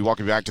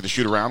Welcome back to the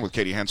Shoot Around with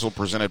Katie Hensle,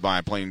 presented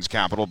by Plains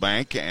Capital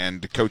Bank.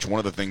 And, Coach, one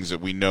of the things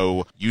that we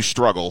know you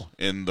struggle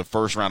in the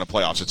first round of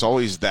playoffs, it's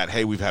always that,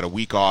 hey, we've had a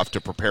week off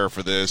to prepare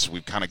for this.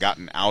 We've kind of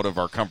gotten out of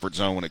our comfort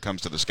zone when it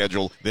comes to the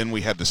schedule. Then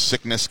we had the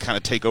sickness kind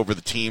of take over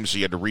the team, so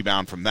you had to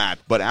rebound from that.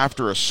 But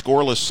after a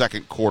scoreless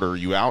second quarter,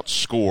 you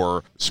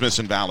outscore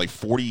Smithson Valley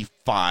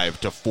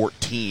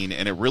 45-14,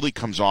 and it really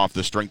comes off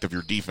the strength of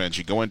your defense.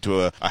 You go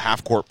into a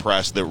half-court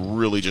press that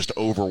really just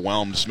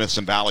overwhelmed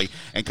Smithson Valley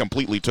and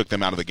completely took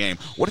them out of the game.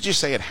 What did you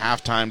say at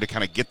halftime to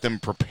kind of get them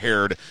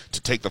prepared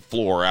to take the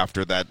floor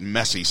after that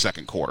messy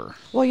second quarter?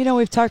 Well,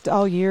 we've talked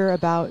all year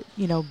about,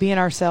 being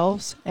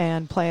ourselves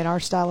and playing our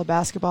style of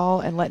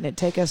basketball and letting it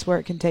take us where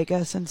it can take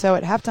us. And so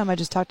at halftime, I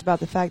just talked about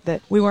the fact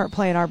that we weren't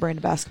playing our brand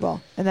of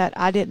basketball and that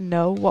I didn't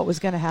know what was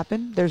going to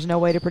happen. There's no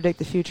way to predict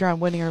the future on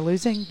winning or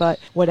losing, but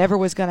whatever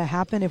was going to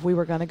happen, if we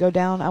were going to go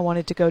down, I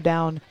wanted to go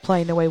down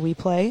playing the way we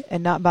play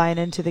and not buying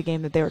into the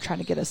game that they were trying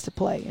to get us to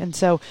play. And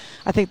so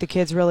I think the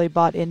kids really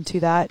bought into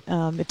that.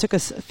 It took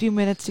us a few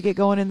minutes to get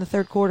going in the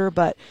third quarter,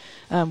 but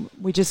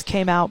we just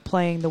came out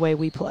playing the way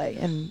we play.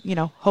 And,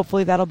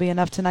 hopefully that'll be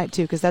enough tonight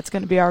too, because that's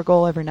going to be our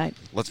goal every night.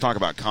 Let's talk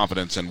about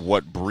confidence and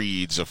what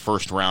breeds a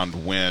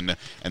first-round win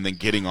and then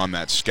getting on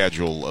that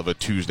schedule of a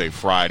Tuesday,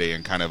 Friday,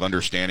 and kind of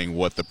understanding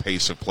what the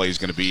pace of play is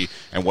going to be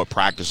and what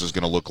practice is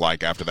going to look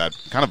like after that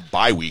kind of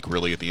bye week,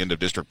 really, at the end of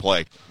district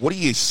play. What do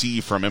you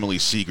see from Emily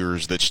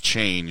Seegers that's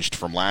changed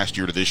from last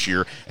year to this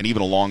year and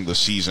even along the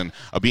season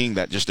of being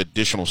that just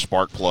additional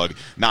spark plug,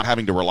 not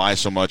having to rely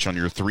so much on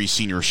your three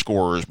senior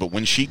scorers, but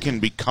when she can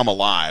become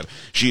alive,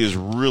 she is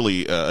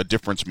really a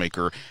difference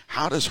maker.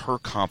 How does her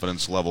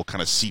confidence level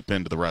kind of seep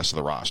into the rest of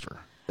the roster?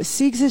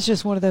 Siegs is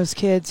just one of those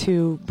kids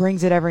who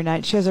brings it every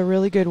night. She has a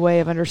really good way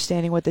of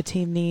understanding what the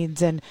team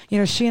needs. And,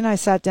 she and I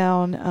sat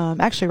down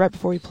actually right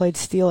before we played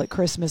Steel at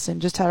Christmas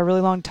and just had a really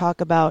long talk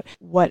about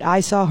what I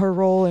saw her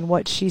role and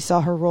what she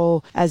saw her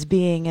role as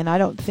being. And I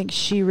don't think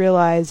she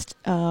realized,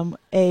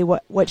 A,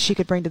 what she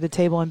could bring to the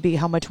table, and B,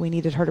 how much we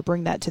needed her to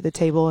bring that to the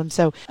table. And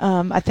so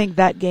I think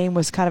that game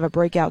was kind of a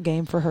breakout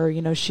game for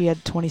her. She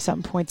had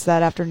 20-something points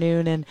that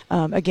afternoon and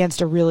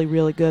against a really,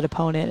 really good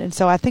opponent. And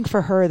so I think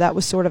for her, that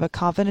was sort of a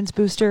confidence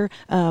booster.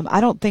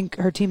 I don't think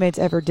her teammates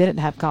ever didn't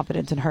have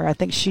confidence in her. I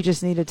think she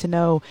just needed to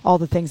know all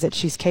the things that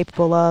she's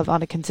capable of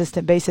on a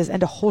consistent basis and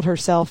to hold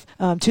herself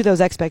to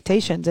those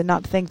expectations and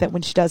not think that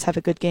when she does have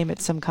a good game,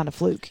 it's some kind of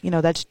fluke.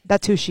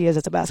 That's who she is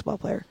as a basketball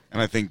player.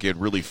 And I think it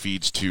really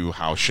feeds to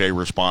how Shea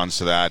responds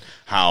to that,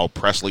 how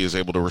Presley is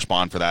able to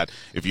respond for that.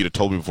 If you'd have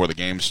told me before the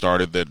game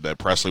started that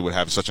Presley would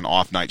have such an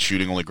off night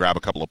shooting, only grab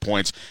a couple of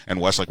points, and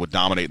Westlake would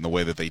dominate in the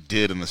way that they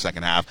did in the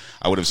second half,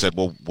 I would have said,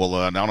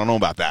 I don't know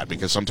about that,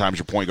 because sometimes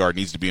your point guard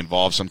needs to be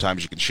involved.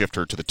 Sometimes you can shift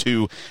her to the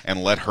 2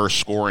 and let her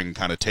scoring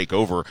kind of take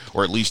over,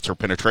 or at least her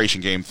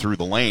penetration game through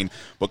the lane.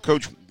 But,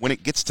 Coach, when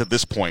it gets to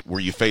this point where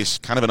you face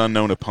kind of an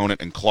unknown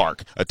opponent in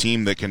Clark, a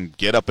team that can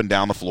get up and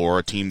down the floor,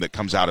 a team that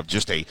comes out of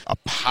just a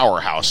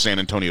powerhouse San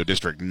Antonio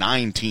district,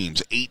 9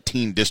 teams,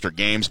 18 district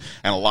games,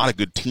 and a lot of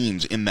good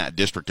teams in that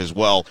district as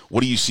well.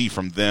 What do you see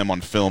from them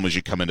on film as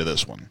you come into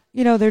this one?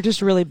 They're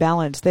just really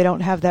balanced. They don't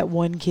have that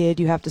one kid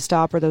you have to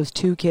stop or those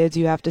 2 kids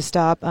you have to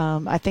stop.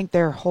 I think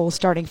their whole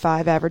starting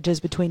 5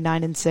 averages between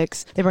 9 and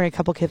 6. They bring a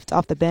couple kids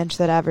off the bench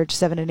that average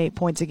 7 and 8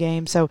 points a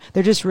game. So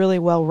they're just really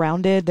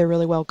well-rounded. They're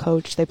really well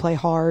coached. They play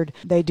hard.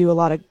 They do a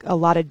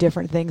lot of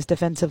different things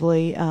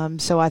defensively.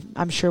 So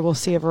I'm sure we'll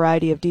see a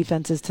variety of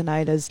defenses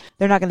tonight, as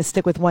they're not going to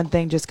stick with one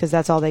thing just because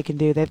that's all they can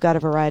do. They've got a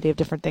variety of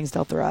different things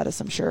they'll throw at us,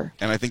 I'm sure.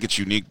 And I think it's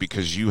unique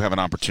because you have an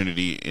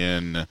opportunity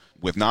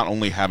with not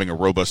only having a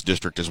robust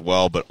district as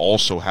well, but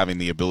also having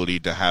the ability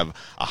to have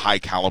a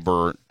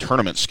high-caliber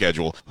tournament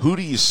schedule. Who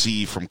do you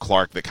see from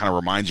Clark that kind of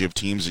reminds you of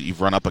teams that you've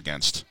run up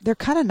against? They're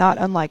kind of not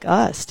unlike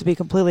us, to be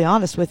completely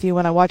honest with you.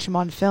 When I watch them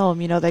on film,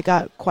 they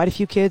got quite a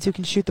few kids who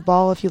can shoot the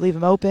ball if you leave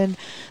them open.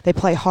 They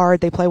play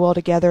hard. They play well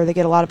together. They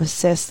get a lot of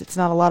assists. It's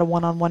not a lot of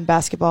one-on-one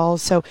basketball.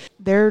 So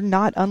they're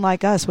not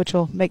unlike us, which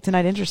will make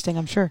tonight interesting,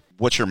 I'm sure.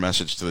 What's your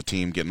message to the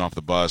team getting off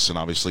the bus and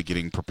obviously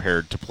getting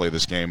prepared to play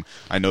this game?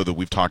 I know that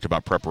we've talked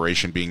about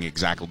preparation being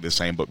exactly the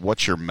same, but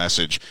what's your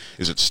message?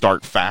 Is it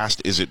start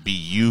fast? Is it be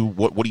you?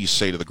 What do you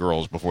say to the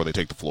girls before they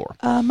take the floor?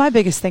 My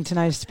biggest thing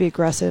tonight is to be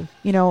aggressive.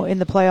 In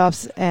the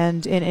playoffs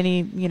and in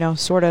any,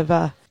 sort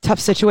of tough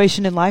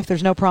situation in life,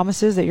 there's no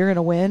promises that you're going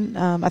to win.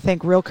 I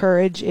think real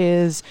courage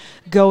is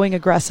going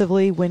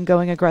aggressively when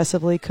going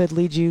aggressively could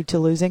lead you to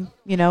losing,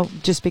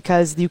 just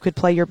because you could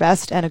play your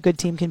best and a good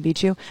team can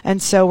beat you.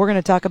 And so we're going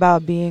to talk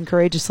about being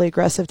courageously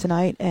aggressive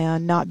tonight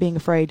and not being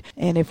afraid.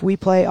 And if we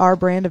play our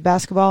brand of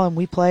basketball and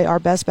we play our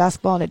best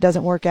basketball and it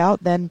doesn't work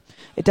out, then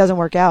it doesn't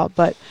work out.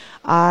 But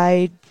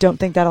I don't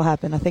think that'll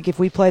happen. I think if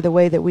we play the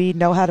way that we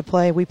know how to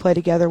play, we play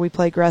together, we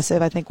play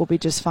aggressive, I think we'll be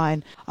just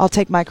fine. I'll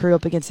take my crew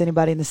up against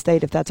anybody in the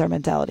state if that's our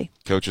mentality.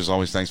 Coach, as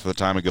always, thanks for the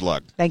time and good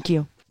luck. Thank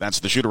you. That's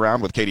the Shoot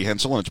Around with Katie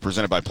Hensle, and it's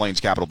presented by Plains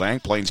Capital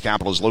Bank. Plains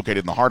Capital is located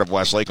in the heart of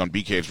Westlake on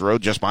Bee Caves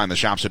Road, just behind the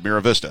shops at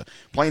Mira Vista.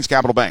 Plains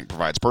Capital Bank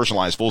provides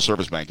personalized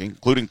full-service banking,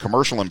 including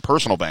commercial and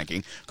personal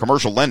banking,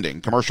 commercial lending,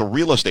 commercial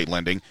real estate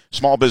lending,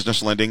 small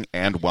business lending,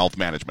 and wealth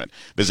management.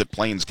 Visit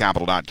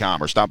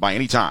plainscapital.com or stop by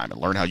anytime and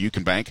learn how you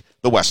can bank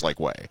the Westlake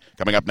way.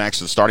 Coming up next,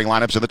 the starting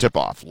lineups and the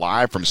tip-off,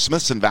 live from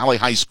Smithson Valley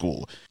High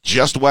School,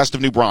 just west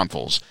of New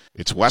Braunfels.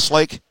 It's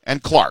Westlake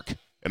and Clark,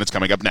 and it's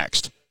coming up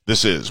next.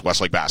 This is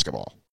Westlake Basketball.